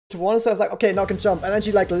to one side. I was like, okay, now I can jump. And then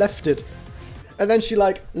she like left it. And then she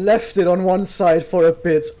like left it on one side for a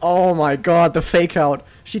bit. Oh my god, the fake out.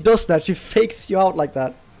 She does that. She fakes you out like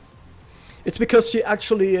that. It's because she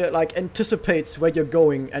actually like anticipates where you're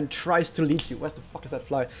going and tries to lead you. Where the fuck is that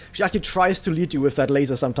fly? She actually tries to lead you with that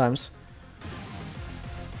laser sometimes.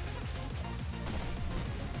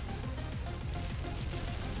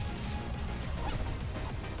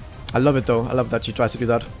 I love it though. I love that she tries to do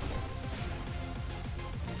that.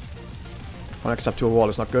 One except to a wall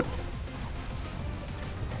is not good.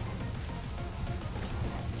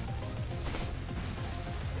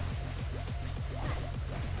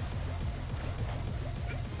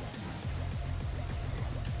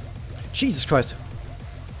 Jesus Christ.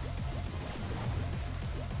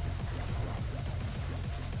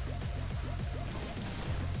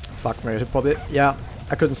 Fuck me, probably. Yeah,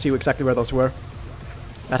 I couldn't see exactly where those were.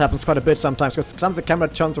 That happens quite a bit sometimes, because sometimes the camera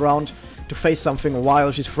turns around to face something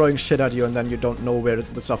while she's throwing shit at you, and then you don't know where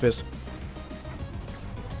the stuff is.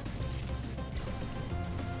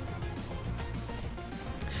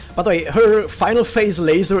 By the way, her final phase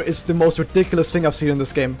laser is the most ridiculous thing I've seen in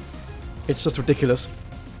this game. It's just ridiculous.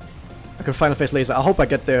 Like her final phase laser. I hope I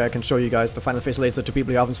get there, I can show you guys the final phase laser to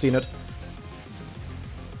people who haven't seen it.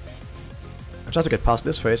 I try to get past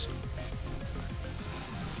this phase.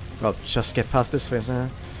 Well, just get past this phase.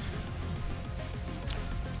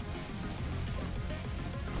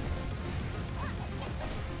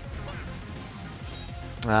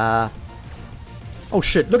 Oh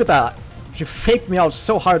shit, look at that! She faked me out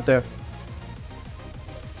so hard there.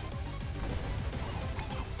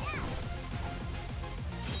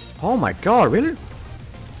 Oh my god, really?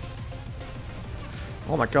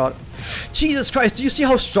 Oh my god. Jesus Christ, do you see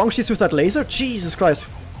how strong she is with that laser? Jesus Christ.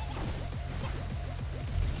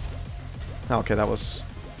 Okay, that was...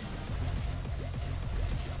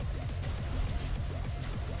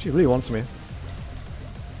 She really wants me.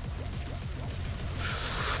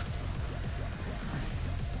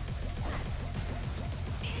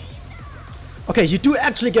 Okay, you do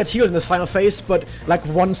actually get healed in this final phase, but like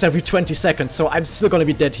once every 20 seconds, so I'm still gonna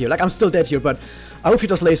be dead here. Like, I'm still dead here, but I hope she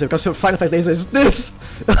does laser, because her final phase laser is this!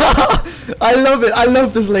 I love it, I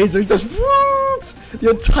love this laser, it just whoops!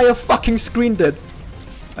 The entire fucking screen dead.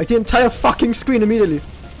 Like, the entire fucking screen immediately.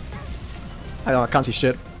 I can't see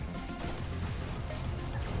shit.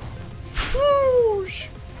 Whoosh!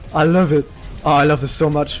 I love it. Oh, I love this so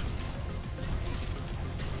much.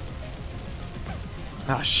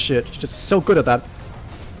 Ah, shit. She's just so good at that.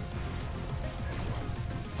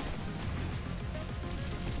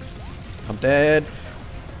 I'm dead.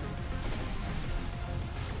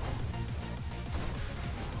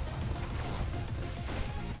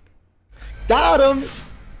 Got him!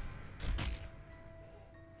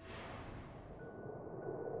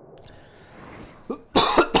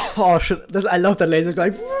 Oh shit, I love that laser,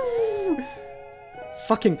 like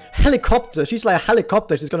fucking helicopter. She's like a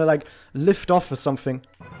helicopter. She's gonna like lift off or something.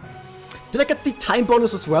 Did I get the time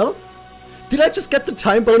bonus as well? Did I just get the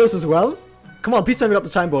time bonus as well? Come on, please tell me I got the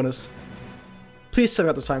time bonus. Please tell me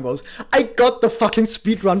I got the time bonus. I got the fucking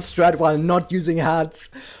speedrun strat while not using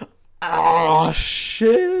hats. Oh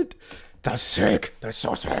shit. That's sick. That's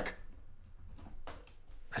so sick.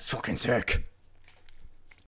 That's fucking sick.